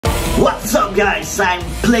What's up, guys? I'm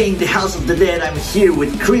playing the House of the Dead. I'm here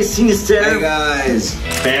with Kris Sinister. Hey guys.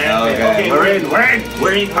 Okay, we're in.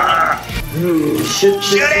 Shoot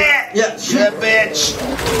it! Yeah, shoot it, bitch!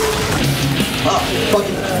 Oh, fuck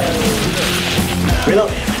it. Reload.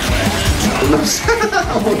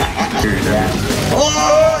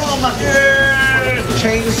 Oh my god!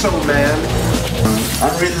 Chainsaw man.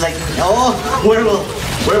 I'm really like, oh, werewolf.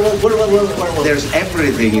 There's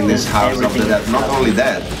everything in this House of the Dead, not only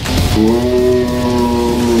that.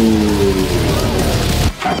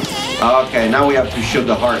 Okay, now we have to shoot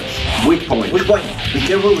the hearts. Weak point. Which point? Be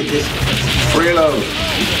careful with this. Reload.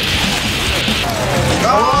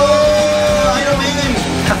 Oh! I don't mean him!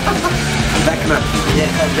 Vecna. Yeah,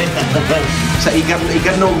 Vecna. So he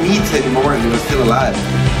got no meat anymore and he was still alive.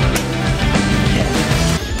 Yeah.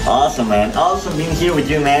 Awesome, man. Awesome being here with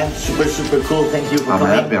you, man. Super cool. Thank you for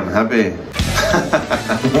coming. I'm happy.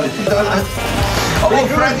 Oh,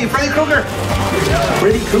 Freddy Krueger!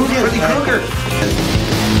 Freddy Krueger!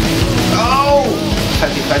 Oh!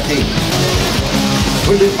 Fatty.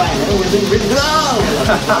 We're doing fine, man. We're doing really good.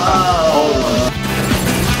 Oh!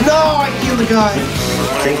 No, I killed the guy!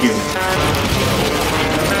 Thank you.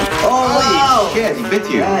 Oh, wow! Shit, he bit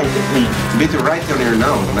you. Yeah, he bit me. He bit you right on your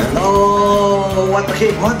nose, man. No! What the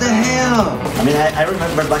hell? I mean, I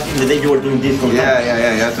remember back in the day you were doing this all the time.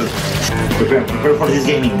 Yeah, to prepare for this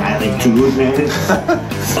gaming. I like too good, man.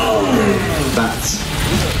 Bats.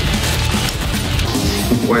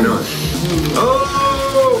 Why not?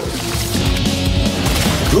 Oh!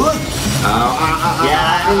 Good? Yeah,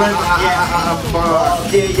 I remember.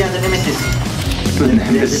 Okay, yeah, the Nemesis. The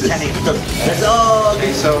Chaniquitos. Let's go.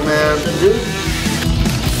 Okay, so man.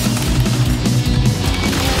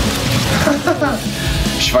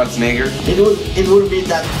 Schwarzenegger. It would be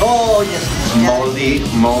that. Oh yes.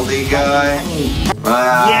 Moldy guy.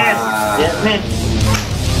 Yes, man.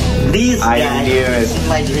 This guy is in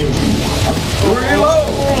my dream.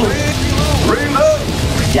 Reload.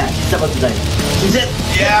 Yeah, he's about to die. He's dead.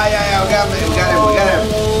 Yeah. We got him.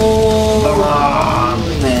 Come on,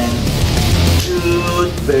 man.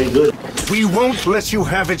 Good, very good. We won't let you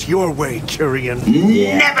have it your way, Kyrian.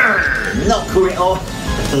 Yeah. Never. No, Korea. Oh,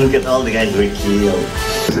 look at all the guys we killed.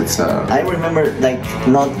 I remember like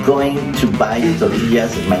not going to buy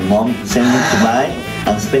tortillas that my mom sent me to buy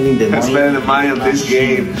and spending the money on this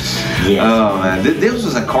game. Yes. Oh man, this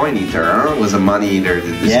was a coin eater. It was a money eater.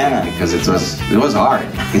 This game because it was hard.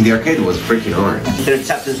 In the arcade, it was freaking hard. Their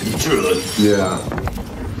chapters the truth. Yeah.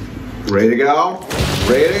 Ready to go.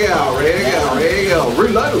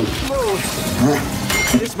 Reload.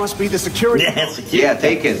 This must be the security. Yeah,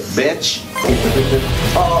 take it, bitch.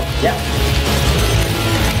 Oh, yeah.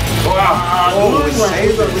 Wow. We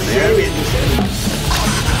saved it.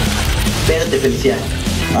 Espérate, Felicia.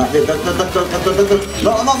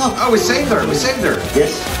 No. Oh, we saved her.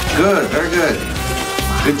 Yes. Good, very good.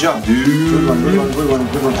 Good job, dude. Good one.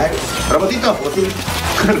 Robotito.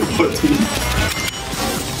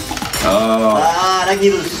 Oh.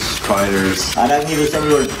 Arachnidus. Spiders. Arachnidus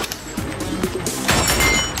everywhere.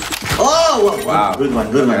 Oh, wow. Good one.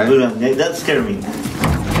 Yeah, that scared me.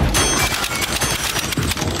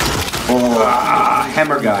 Oh,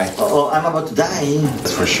 hammer guy. Oh, I'm about to die.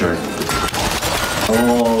 That's for sure.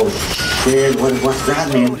 Oh, shit. What's that,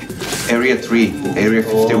 man? Area 3. Area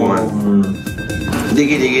 51.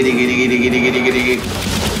 Diggy.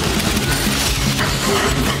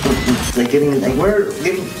 We're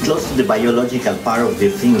getting close to the biological part of the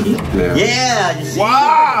thingy. Yeah, you see?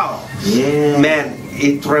 Wow! Yeah. Man,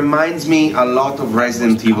 it reminds me a lot of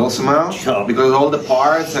Resident Evil somehow. Because all the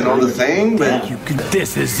parts and all the thing. But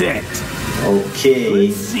this is it. Okay.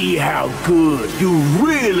 Let's see how good you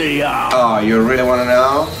really are. Oh, you really want to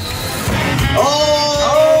know?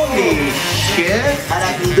 Oh! Holy shit!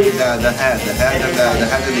 The head and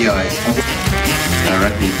the eyes.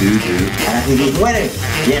 Arachnidus winner.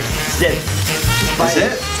 Yes, that's it. That's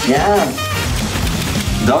it? Yeah.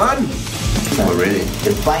 Done? Already.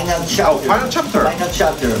 The final chapter. Oh, final chapter.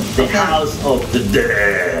 The House of the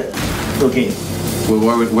Dead. Okay. Well,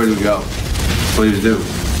 where do we go? What do you do?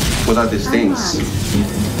 What are these things?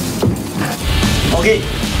 Okay.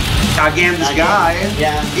 Again, this guy.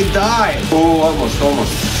 Yeah. He died. Oh, almost.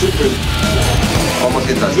 Super. Almost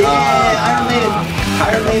hit us. Yeah,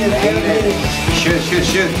 Iron Maiden. Shoot.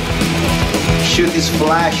 Shoot his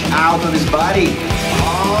flash out of his body.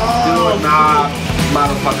 Oh. Do it, nah,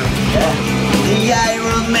 motherfucker. Yeah. The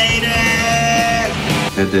Iron Maiden.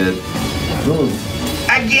 It did.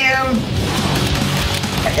 Again.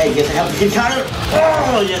 I guess I have to hit harder.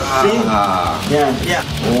 Oh, yes, see? Yeah.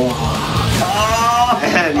 Oh.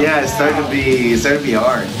 And yeah, it's starting to be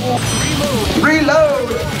hard. Reload!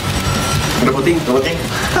 roboting.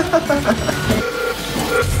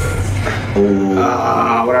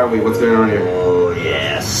 What are we? What's going on here? Oh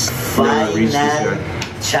yes, final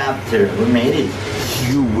chapter. We made it.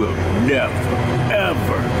 You will never,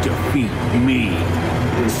 ever defeat me.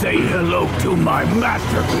 Say hello to my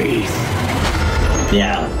masterpiece.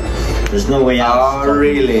 Yeah, there's no way out. Oh,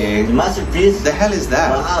 really? The masterpiece? The hell is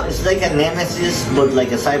that? Wow, it's like a nemesis, but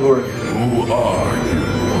like a cyborg. Who are you?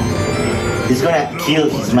 He's gonna kill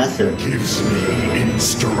his master. Gives me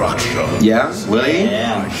instruction. Yeah? Will he?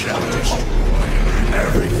 Yeah. I shall destroy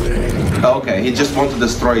everything. Okay, he just wants to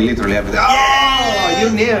destroy literally everything. Oh, you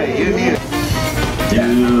knew it, you knew it.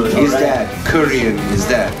 Dude, He's dead. Korean is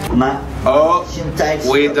dead. Oh,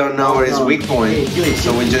 we don't know where his weak point,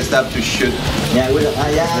 so we just have to shoot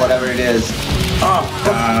whatever it is. Oh,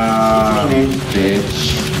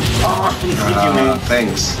 bitch. Oh, man.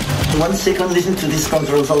 Thanks. 1 second, listen to these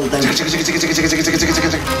controls all the time.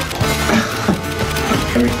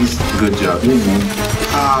 Good job. Good, man.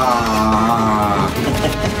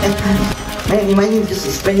 Man, imagine just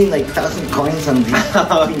spending like 1,000 coins on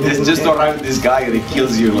this. Just arrive this guy and he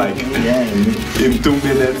kills you like in 2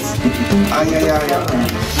 minutes.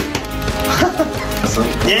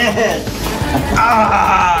 Yes!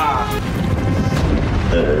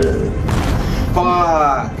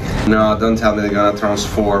 Fuck! No, don't tell me they're gonna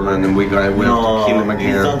transform and we have to kill him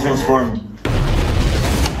again. No, don't transform.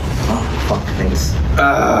 Oh, fuck, thanks.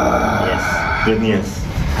 Yes, good news.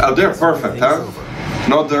 Oh, they're perfect, huh?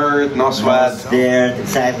 No dirt, no sweat. There,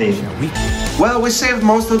 exactly. Well, we saved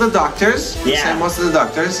most of the doctors. Yeah. We saved most of the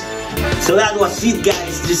doctors. So that was it,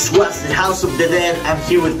 guys. This was the House of the Dead. I'm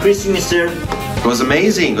here with Kris Sinister. It was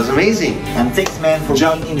amazing. It was amazing. And thanks, man, for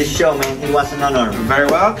being in the show, man. It was an honor. You're very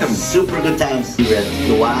welcome. Super good times.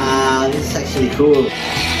 Wow, this is actually cool.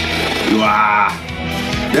 Wow.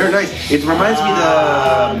 They're nice. It reminds me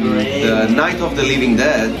the Night of the Living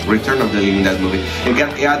Dead, Return of the Living Dead movie. It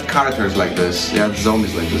had characters like this. It had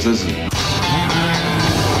zombies like this. This is...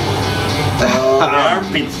 Oh, the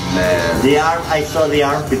armpits. Man. The arm. I saw the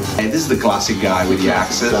armpits. Hey, this is the classic guy with the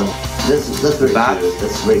accent. That's very Bat. cute.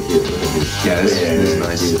 That's very cute. Yeah, this is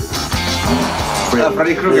nice.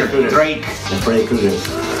 Freddy Krueger. Drake. The Freddy Krueger.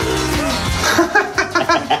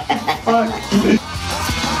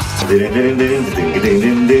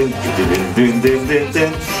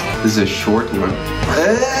 This is a short one.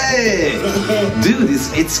 Hey! Dude,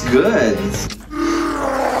 it's good.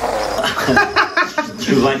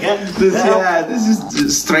 You like it? This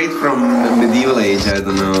is straight from the medieval age, I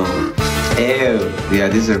don't know. Ew. Yeah,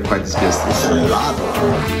 these are quite disgusting. It's a lot of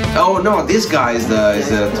them. Oh no, this guy is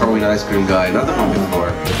the throwing ice cream guy, not the one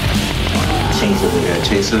before. Chainsaw dude. Yeah,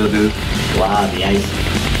 chainsaw dude. Wow, the ice.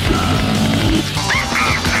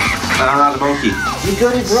 Ah, the monkey. You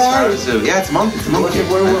got it right. Yeah, it's monkey. It's monkey. It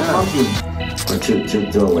was a werewolf monkey. Or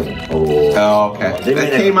two away. Oh, okay. They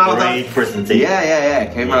made came out great presentation. Yeah.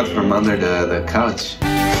 It came out from under the couch.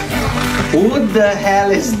 What the hell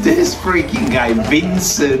is this freaking guy,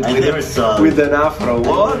 Vincent? I never saw with an afro.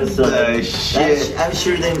 What the shit? I'm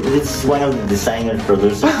sure this is one of the designers,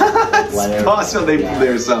 producers. It's possible they put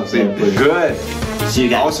there something. Good. See you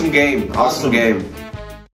guys. Awesome game.